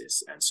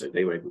catalysis. And so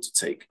they were able to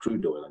take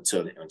crude oil and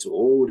turn it into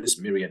all this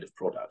myriad of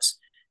products,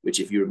 which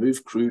if you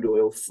remove crude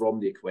oil from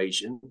the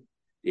equation,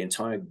 the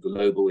entire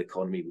global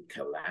economy would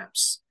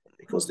collapse,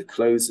 because the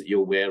clothes that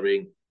you're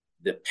wearing,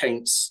 the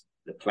paints,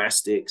 the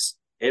plastics,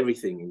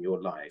 everything in your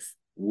life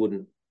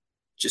wouldn't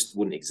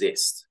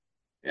exist,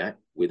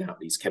 without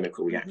these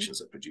chemical reactions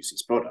that produce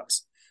these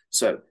products.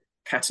 So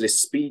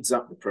catalyst speeds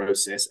up the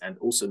process and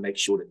also makes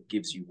sure that it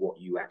gives you what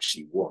you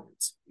actually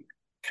want.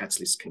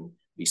 catalyst can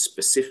be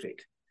specific.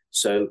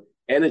 So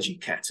Energy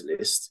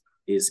Catalyst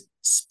is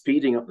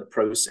speeding up the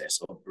process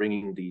of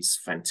bringing these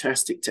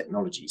fantastic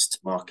technologies to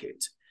market.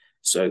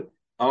 So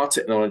our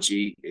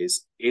technology is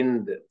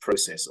in the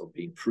process of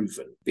being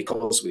proven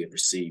because we have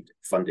received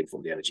funding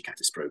from the Energy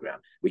Catalyst program.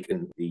 We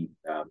can be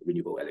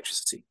renewable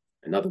electricity.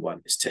 Another one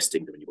is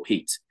testing the renewable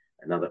heat.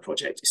 Another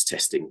project is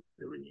testing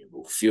the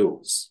renewable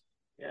fuels.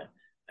 Yeah.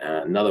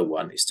 Another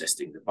one is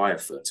testing the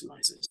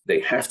biofertilizers. They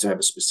have to have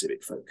a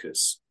specific focus.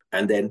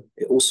 And then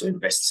it also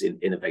invests in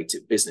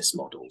innovative business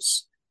models,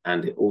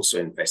 and it also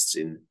invests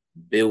in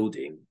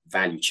building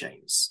value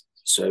chains.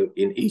 So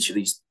in each of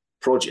these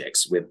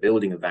projects, we're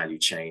building a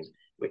value chain.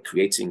 We're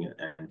creating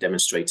and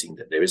demonstrating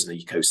that there is an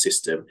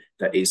ecosystem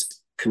that is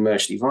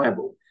commercially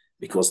viable,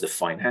 because the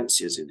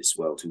financiers in this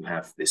world who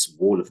have this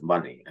wall of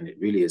money, and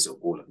it really is a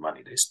wall of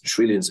money, there's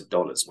trillions of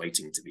dollars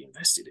waiting to be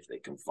invested if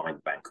they can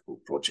find bankable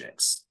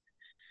projects.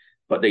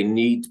 But they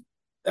need,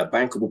 a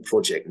bankable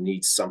project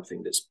needs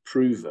something that's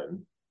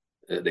proven.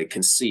 They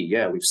can see,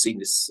 yeah, we've seen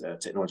this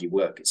technology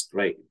work. It's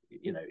great.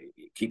 You know,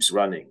 it keeps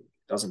running,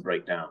 it doesn't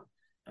break down.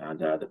 And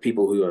the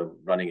people who are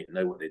running it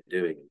know what they're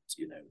doing.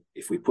 You know,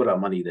 if we put our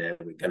money there,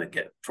 we're going to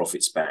get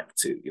profits back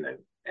to, you know,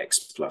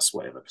 X plus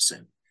whatever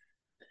percent.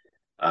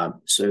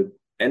 So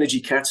Energy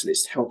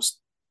Catalyst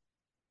helps,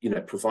 you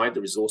know, provide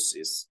the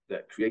resources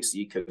that creates the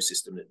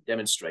ecosystem that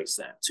demonstrates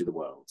that to the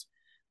world.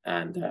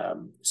 And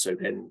so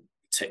then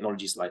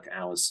technologies like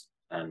ours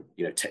and,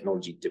 you know,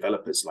 technology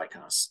developers like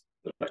us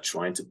that are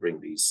trying to bring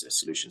these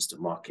solutions to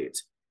market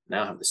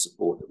now have the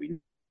support that we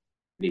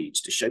need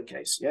to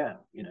showcase, yeah,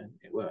 you know,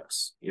 it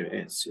works. Here it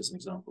is. Here's an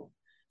example.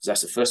 Because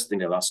that's the first thing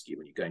they'll ask you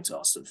when you're going to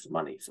ask them for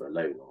money, for a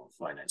loan or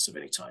finance of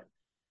any type.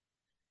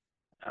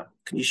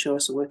 Can you show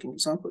us a working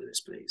example of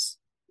this, please?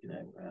 You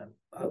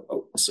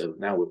know, so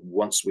now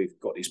once we've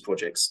got these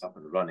projects up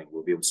and running,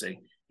 we'll be able to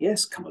say,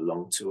 yes, come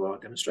along to our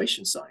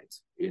demonstration site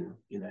in,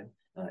 you know,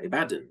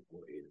 Ibadan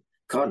or in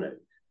Kano,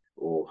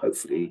 or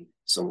hopefully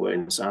somewhere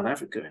in South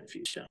Africa in the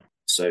future.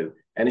 So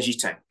Energy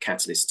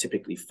Catalyst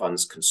typically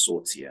funds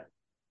consortia,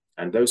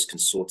 and those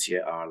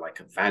consortia are like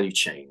a value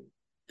chain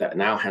that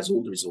now has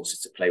all the resources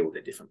to play all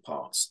their different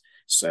parts.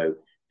 So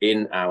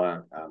in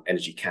our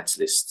Energy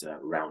Catalyst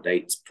Round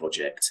 8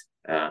 project,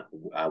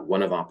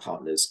 one of our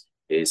partners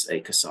is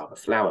a cassava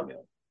flour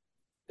mill.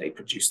 They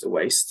produce the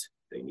waste,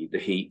 they need the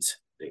heat,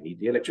 they need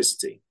the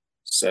electricity.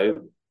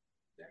 So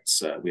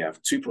that's, we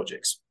have two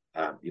projects,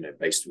 you know,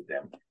 based with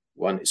them.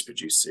 One is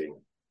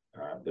producing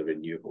the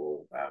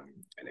renewable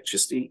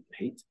electricity,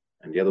 heat,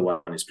 and the other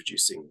one is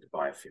producing the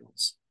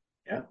biofuels.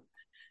 Yeah.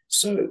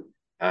 So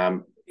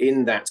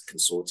in that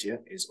consortia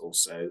is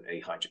also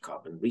a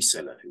hydrocarbon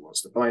reseller who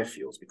wants the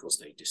biofuels because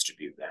they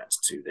distribute that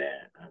to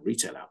their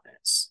retail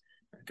outlets.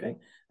 Okay.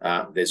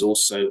 There's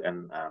also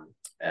an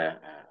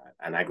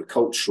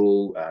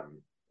agricultural,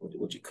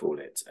 what do you call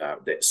it?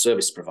 The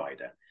service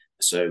provider.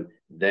 So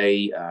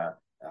they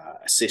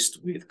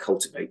assist with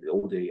cultivate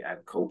all the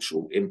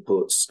agricultural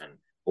inputs and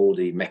all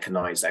the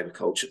mechanized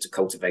agriculture to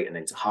cultivate and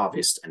then to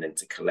harvest and then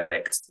to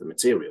collect the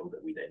material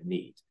that we then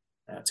need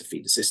to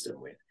feed the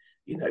system with.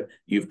 You know,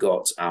 you've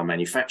got our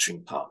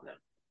manufacturing partner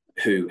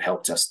who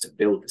helped us to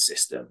build the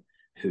system,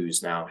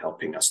 who's now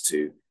helping us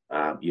to,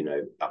 you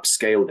know,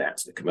 upscale that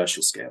to the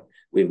commercial scale.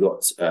 We've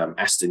got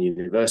Aston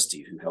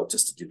University who helped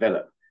us to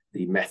develop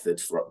the method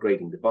for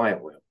upgrading the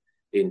bio-oil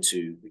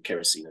into the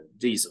kerosene and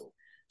diesel.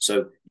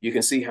 So you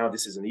can see how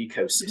this is an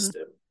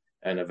ecosystem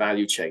and a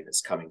value chain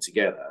that's coming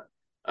together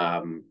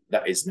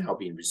that is now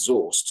being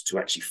resourced to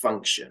actually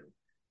function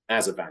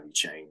as a value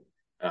chain.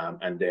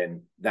 And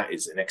then that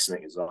is an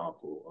excellent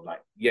example of,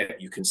 like, yeah,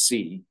 you can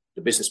see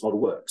the business model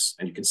works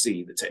and you can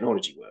see the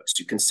technology works.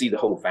 You can see the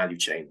whole value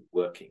chain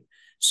working.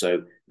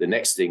 So the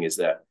next thing is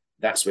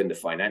that's when the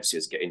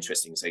financiers get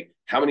interested and say,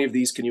 how many of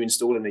these can you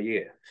install in a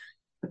year?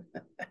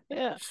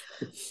 Yeah.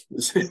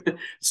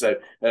 So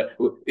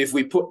if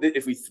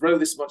we throw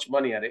this much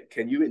money at it,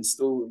 can you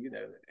install, you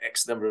know,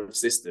 X number of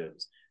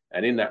systems?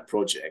 And in that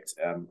project,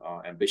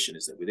 our ambition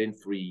is that within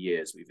 3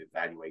 years, we've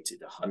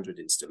evaluated 100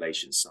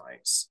 installation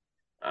sites,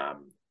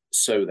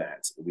 so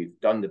that we've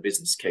done the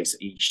business case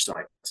at each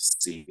site to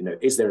see, you know,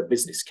 is there a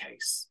business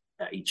case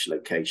at each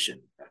location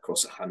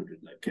across 100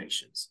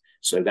 locations?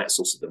 So that's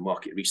also the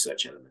market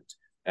research element.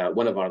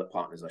 One of our other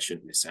partners I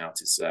shouldn't miss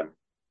out is,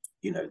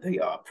 you know, they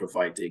are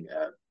providing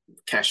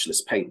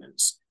cashless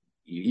payments.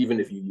 Even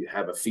if you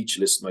have a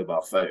featureless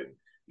mobile phone,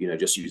 you know,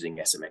 just using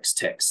SMX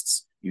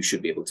texts, you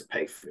should be able to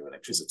pay for your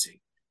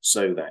electricity.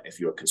 So that if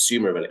you're a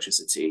consumer of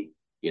electricity,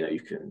 you know, you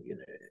can, you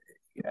know,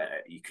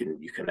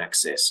 you can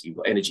access, you've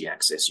got energy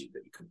access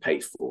that you can pay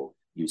for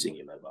using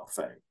your mobile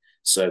phone.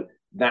 So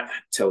that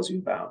tells you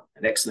about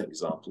an excellent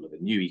example of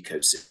a new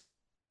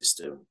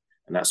ecosystem.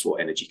 And that's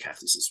what Energy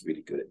Catalyst is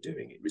really good at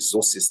doing. It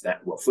resources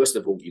that. Well, first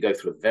of all, you go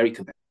through a very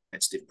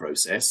competitive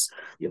process.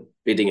 You're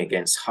bidding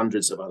against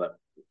hundreds of other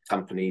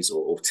companies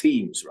or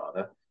teams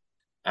rather.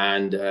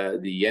 And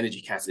the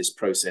Energy Catalyst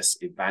process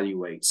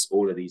evaluates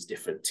all of these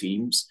different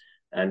teams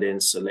and then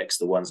selects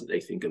the ones that they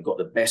think have got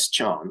the best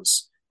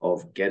chance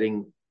of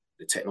getting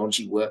the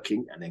technology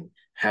working, and then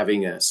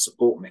having a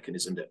support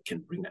mechanism that can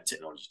bring that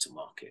technology to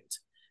market.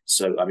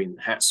 So, I mean,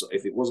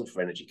 if it wasn't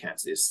for Energy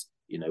Catalyst,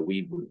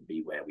 we wouldn't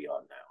be where we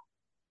are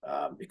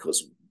now,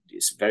 because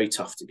it's very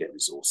tough to get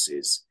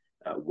resources.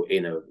 We're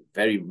in a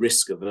very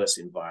risk-averse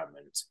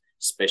environment,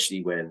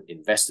 especially when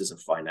investors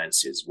and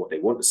financiers, what they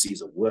want to see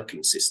is a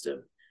working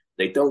system.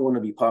 They don't want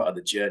to be part of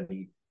the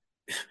journey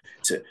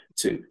to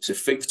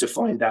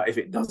find out if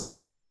it doesn't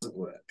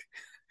work.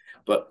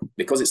 But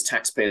because it's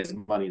taxpayers'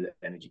 money that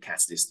Energy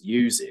Catalyst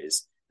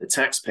uses, the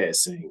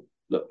taxpayers saying,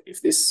 look,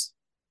 if this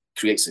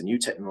creates a new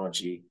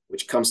technology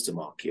which comes to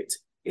market,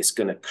 it's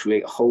going to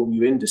create a whole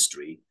new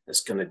industry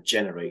that's going to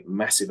generate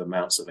massive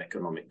amounts of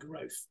economic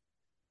growth.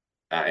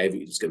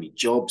 There's going to be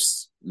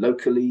jobs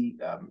locally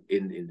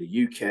in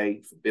the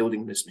UK for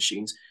building these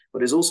machines, but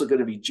there's also going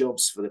to be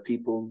jobs for the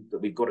people that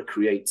we've got to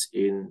create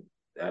in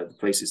the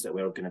places that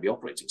we're going to be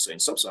operating. So in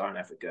Sub-Saharan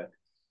Africa,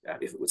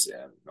 if it was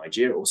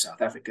Nigeria or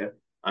South Africa,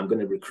 I'm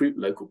going to recruit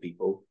local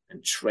people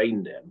and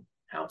train them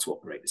how to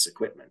operate this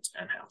equipment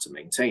and how to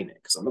maintain it,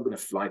 because I'm not going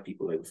to fly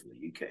people over from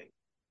the UK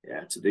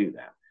to do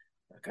that.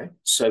 Okay,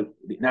 so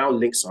it now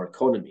links our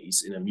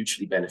economies in a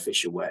mutually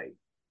beneficial way.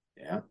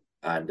 Yeah.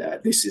 And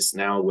this is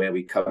now where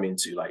we come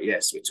into, like,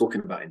 yes, we're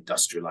talking about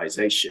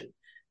industrialization.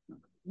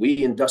 We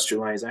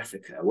industrialize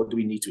Africa. What do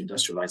we need to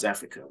industrialize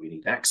Africa? We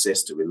need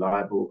access to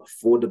reliable,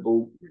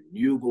 affordable,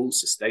 renewable,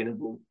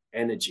 sustainable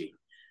energy.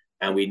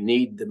 And we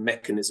need the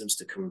mechanisms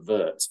to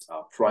convert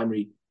our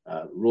primary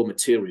raw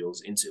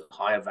materials into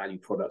higher value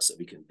products that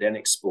we can then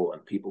export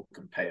and people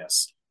can pay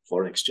us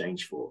foreign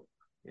exchange for.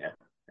 Yeah.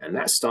 And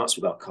that starts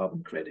with our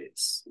carbon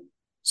credits.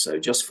 So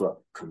just for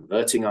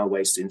converting our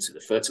waste into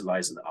the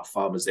fertilizer that our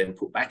farmers then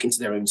put back into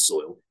their own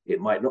soil, it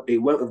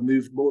won't have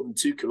moved more than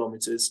 2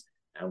 kilometers,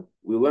 and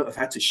we won't have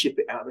had to ship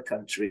it out of the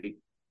country.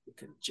 We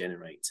can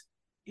generate,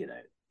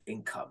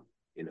 income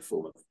in the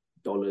form of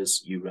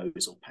dollars,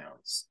 euros, or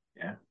pounds.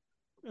 Yeah.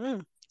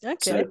 Okay.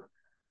 So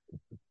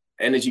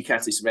Energy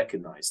Catalyst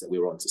recognized that we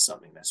were onto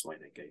something. That's why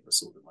they gave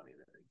us all the money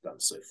that they've done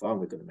so far.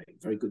 We're going to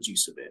make very good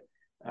use of it,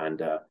 and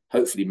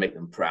hopefully make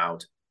them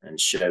proud and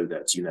show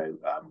that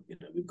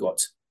we've got.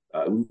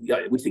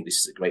 We think this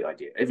is a great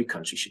idea. Every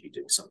country should be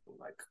doing something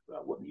like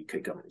what the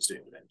UK government is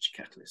doing with Energy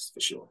Catalyst, for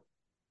sure.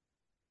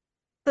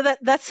 So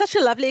that's such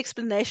a lovely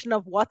explanation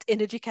of what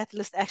Energy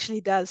Catalyst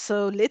actually does.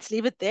 So let's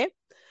leave it there.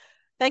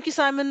 Thank you,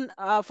 Simon,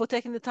 for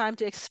taking the time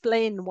to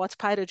explain what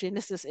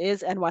pyrogenesis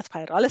is and what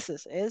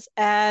pyrolysis is.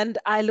 And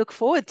I look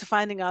forward to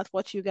finding out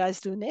what you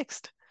guys do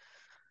next.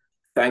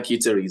 Thank you,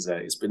 Teresa.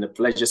 It's been a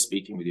pleasure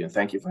speaking with you, and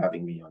thank you for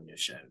having me on your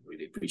show.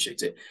 Really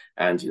appreciate it.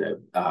 And,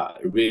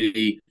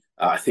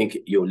 I think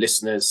your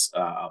listeners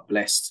are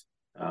blessed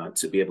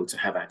to be able to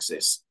have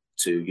access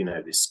to,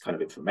 this kind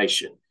of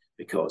information,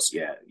 because,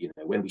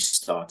 when we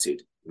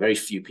started, very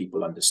few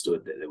people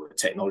understood that there were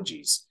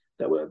technologies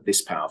that were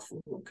this powerful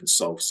and can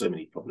solve so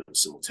many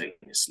problems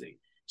simultaneously.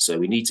 So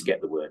we need to get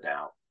the word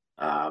out.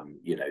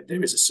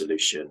 There is a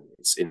solution.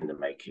 It's in the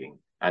making,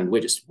 and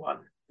we're just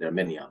one. There are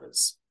many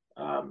others.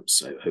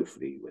 So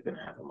hopefully we're going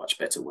to have a much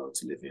better world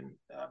to live in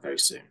very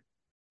soon.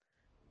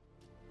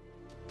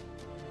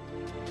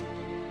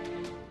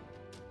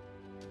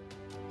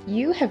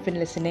 You have been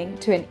listening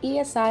to an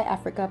ESI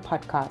Africa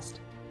podcast.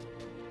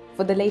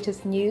 For the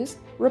latest news,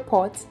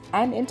 reports,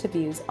 and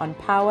interviews on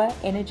power,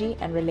 energy,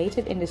 and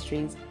related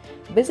industries,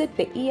 visit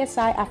the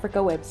ESI Africa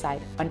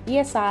website on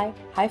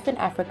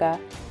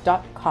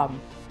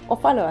esi-africa.com or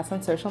follow us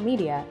on social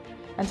media.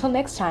 Until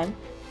next time,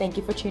 thank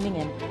you for tuning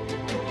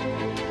in.